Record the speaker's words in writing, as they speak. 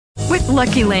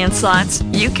Lucky Land Slots,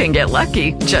 you can get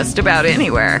lucky just about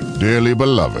anywhere. Dearly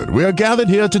beloved, we are gathered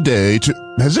here today to...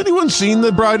 Has anyone seen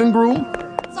the bride and groom?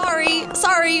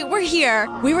 Sorry, we're here.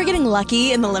 We were getting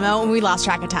lucky in the limo and we lost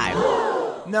track of time.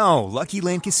 No, Lucky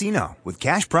Land Casino, with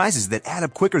cash prizes that add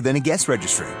up quicker than a guest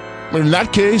registry. In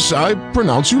that case, I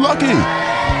pronounce you lucky.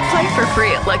 Play for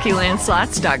free at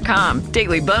LuckyLandSlots.com.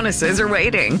 Daily bonuses are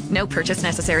waiting. No purchase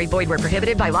necessary. Void where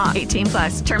prohibited by law. 18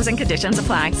 plus. Terms and conditions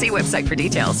apply. See website for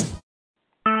details.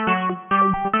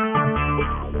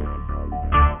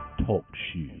 Talk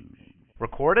shoes.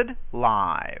 Recorded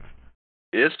live.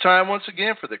 It's time once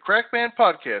again for the Crackman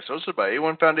Podcast, hosted by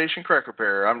A1 Foundation Crack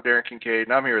Repair. I'm Darren Kincaid,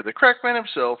 and I'm here with the Crackman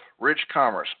himself, Rich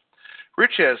Commerce.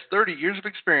 Rich has 30 years of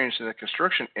experience in the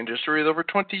construction industry with over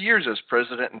 20 years as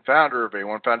president and founder of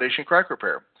A1 Foundation Crack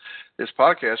Repair. This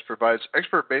podcast provides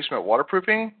expert basement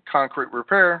waterproofing, concrete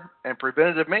repair, and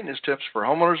preventative maintenance tips for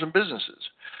homeowners and businesses.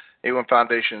 A1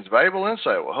 Foundation's valuable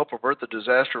insight will help avert the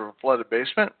disaster of a flooded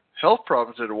basement, health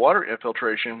problems due to water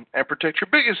infiltration, and protect your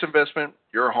biggest investment,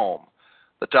 your home.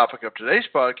 The topic of today's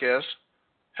podcast,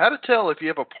 how to tell if you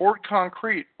have a poured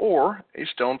concrete or a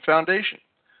stone foundation.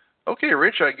 Okay,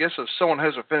 Rich, I guess if someone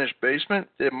has a finished basement,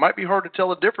 it might be hard to tell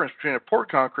the difference between a poured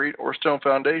concrete or a stone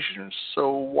foundation.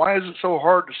 So why is it so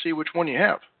hard to see which one you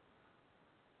have?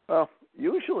 Well,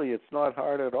 usually it's not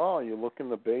hard at all. You look in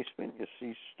the basement, you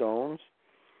see stones,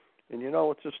 and you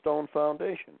know it's a stone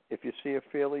foundation. If you see a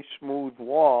fairly smooth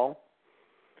wall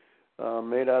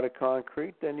made out of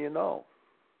concrete, then you know.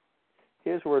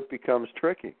 Here's where it becomes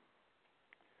tricky.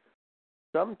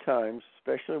 Sometimes,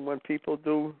 especially when people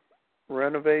do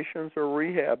renovations or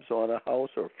rehabs on a house,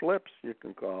 or flips, you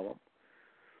can call them,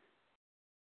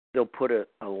 they'll put a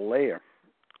layer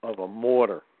of a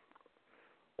mortar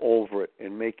over it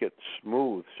and make it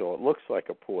smooth so it looks like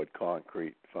a poured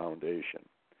concrete foundation.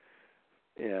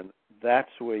 And that's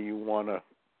where you want to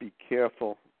be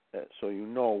careful so you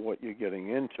know what you're getting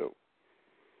into.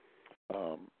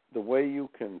 The way you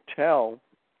can tell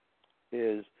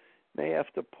is you may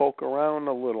have to poke around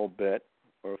a little bit,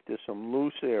 or if there's some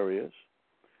loose areas,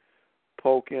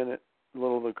 poke in it a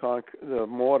little the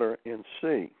mortar and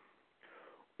see.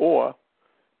 Or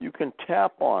you can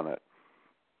tap on it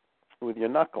with your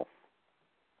knuckle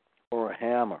or a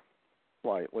hammer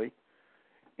lightly,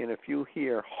 and if you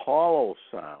hear hollow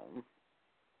sound,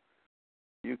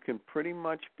 you can pretty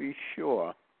much be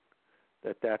sure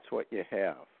that that's what you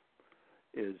have.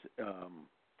 Is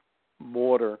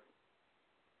mortar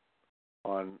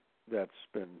that's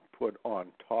been put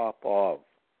on top of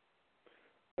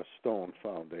a stone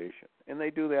foundation, and they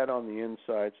do that on the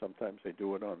inside. Sometimes they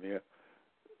do it on the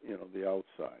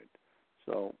outside.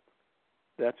 So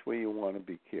that's where you want to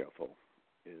be careful,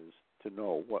 is to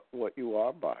know what you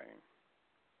are buying.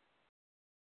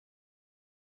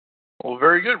 Well,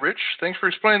 very good, Rich. Thanks for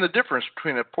explaining the difference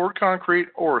between a poured concrete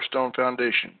or a stone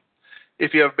foundation.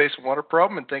 If you have a basement water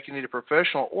problem and think you need a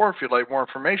professional, or if you'd like more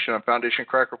information on foundation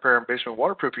crack repair and basement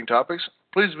waterproofing topics,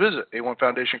 please visit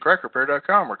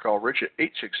a1foundationcrackrepair.com or call Rich at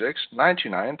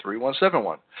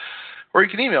 866-929-3171. Or you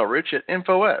can email Rich at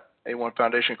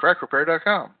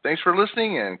info@a1foundationcrackrepair.com. Thanks for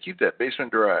listening, and keep that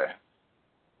basement dry.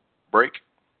 Break.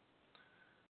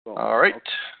 All right.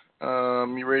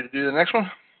 You ready to do the next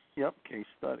one? Yep, case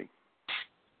study.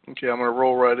 Okay, I'm going to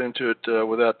roll right into it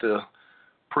without the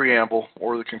preamble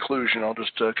or the conclusion. I'll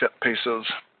just cut and paste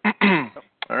those. Yep.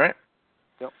 All right?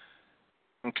 Yep.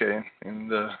 Okay,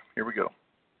 and here we go.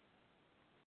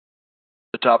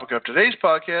 The topic of today's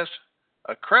podcast,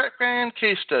 a Crackman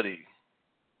case study.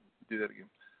 Do that again.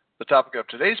 The topic of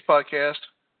today's podcast,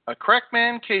 a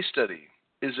Crackman case study.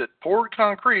 Is it poured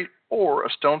concrete or a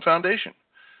stone foundation?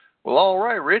 Well, all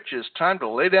right, Rich, it's time to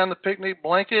lay down the picnic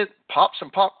blanket, pop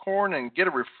some popcorn, and get a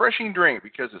refreshing drink,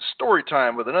 because it's story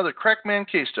time with another Crackman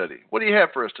case study. What do you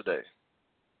have for us today?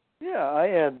 Yeah, I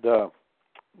had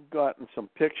gotten some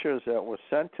pictures that were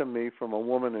sent to me from a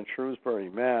woman in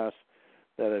Shrewsbury, Mass,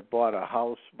 that had bought a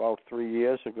house about 3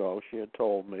 years ago, she had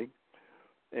told me.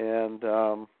 And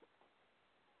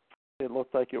it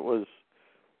looked like it was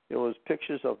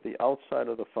pictures of the outside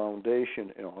of the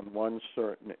foundation on one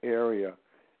certain area,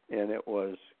 and it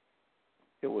was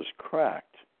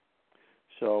cracked.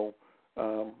 So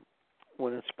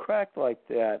when it's cracked like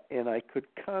that, and I could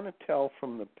kind of tell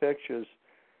from the pictures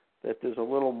that there's a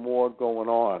little more going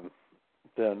on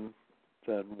than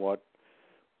what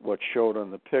showed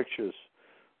on the pictures.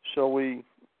 So we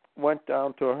went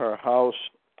down to her house.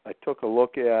 I took a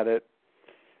look at it,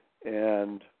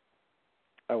 and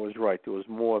I was right. There was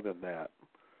more than that.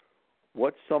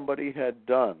 What somebody had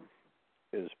done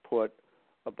is put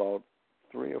about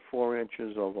 3 or 4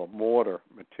 inches of a mortar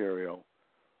material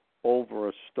over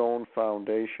a stone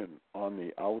foundation on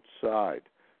the outside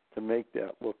to make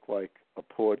that look like a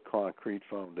poured concrete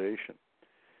foundation.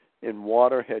 And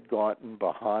water had gotten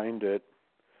behind it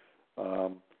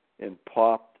and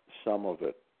popped some of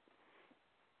it.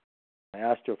 I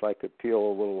asked her if I could peel a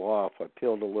little off. I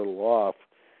peeled a little off,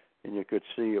 and you could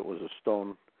see it was a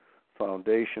stone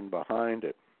foundation behind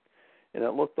it. And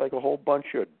it looked like a whole bunch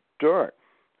of dirt.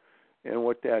 And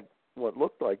what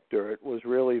looked like dirt was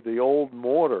really the old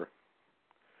mortar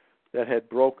that had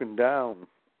broken down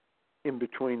in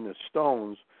between the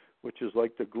stones, which is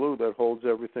like the glue that holds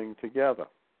everything together.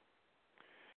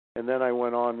 And then I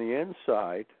went on the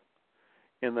inside,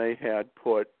 and they had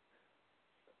put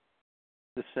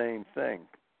the same thing,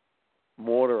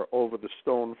 mortar over the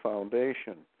stone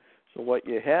foundation. So what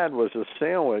you had was a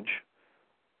sandwich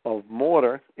of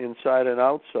mortar inside and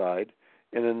outside,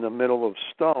 and in the middle of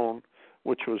stone,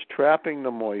 which was trapping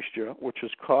the moisture, which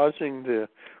was causing the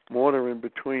mortar in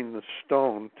between the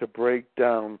stone to break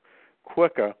down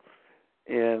quicker.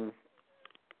 And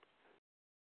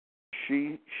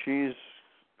she's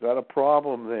got a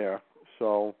problem there.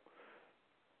 So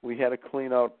we had to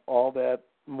clean out all that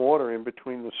mortar in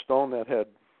between the stone that had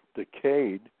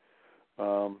decayed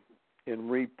and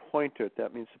repoint it.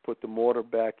 That means to put the mortar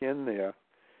back in there.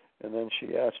 And then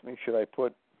she asked me, should I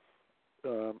put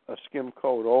a skim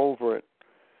coat over it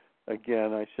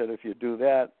again? I said, if you do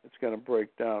that, it's going to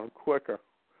break down quicker.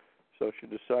 So she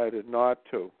decided not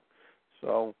to.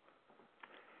 So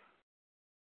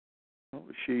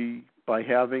she, by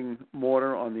having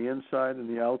mortar on the inside and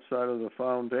the outside of the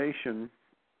foundation,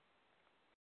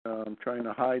 trying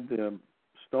to hide the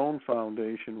stone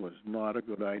foundation was not a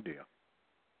good idea.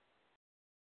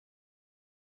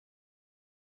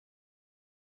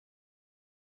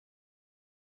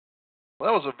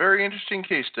 Well, that was a very interesting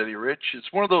case study, Rich.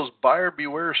 It's one of those buyer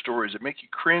beware stories that make you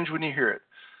cringe when you hear it.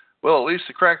 Well, at least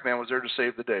the crack man was there to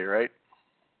save the day, right?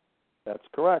 That's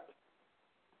correct.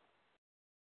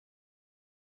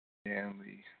 And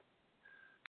the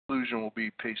conclusion will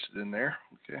be pasted in there.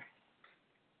 Okay.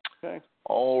 Okay.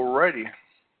 All righty.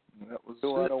 That was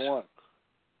 2 out of 1.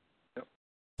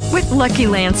 With Lucky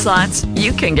Land Slots,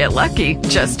 you can get lucky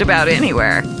just about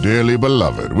anywhere. Dearly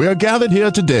beloved, we are gathered here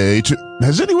today to...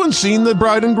 Has anyone seen the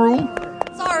bride and groom?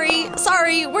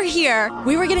 Sorry, we're here.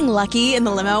 We were getting lucky in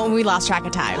the limo and we lost track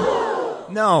of time.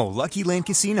 No, Lucky Land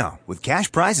Casino, with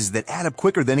cash prizes that add up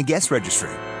quicker than a guest registry.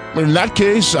 In that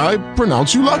case, I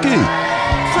pronounce you lucky.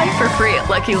 Play for free at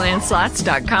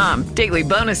LuckyLandSlots.com. Daily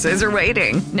bonuses are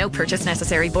waiting. No purchase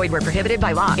necessary. Void where prohibited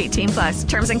by law. 18+.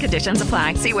 Terms and conditions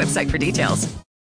apply. See website for details.